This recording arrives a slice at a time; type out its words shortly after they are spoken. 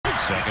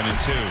2nd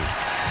and 2.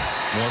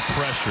 More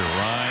pressure.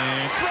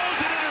 Ryan throws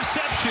an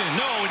interception.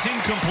 No, it's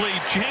incomplete.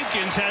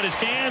 Jenkins had his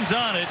hands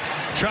on it,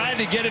 tried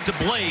to get it to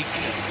Blake,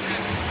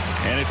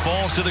 and it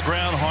falls to the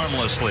ground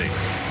harmlessly.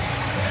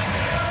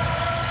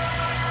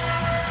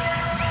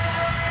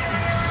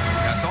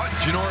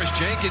 Janoris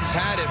Jenkins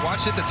had it.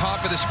 Watch at the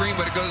top of the screen,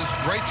 but it goes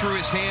right through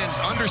his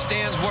hands.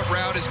 Understands what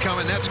route is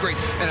coming. That's great.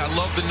 And I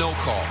love the no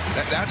call.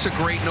 That's a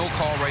great no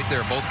call right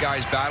there. Both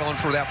guys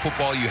battling for that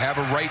football. You have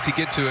a right to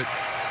get to it,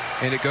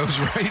 and it goes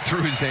right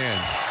through his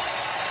hands.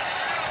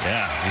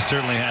 Yeah, he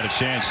certainly had a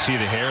chance. See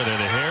the hair there.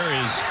 The hair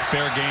is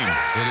fair game.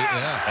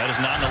 Yeah. That is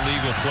not an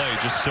illegal play,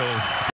 just so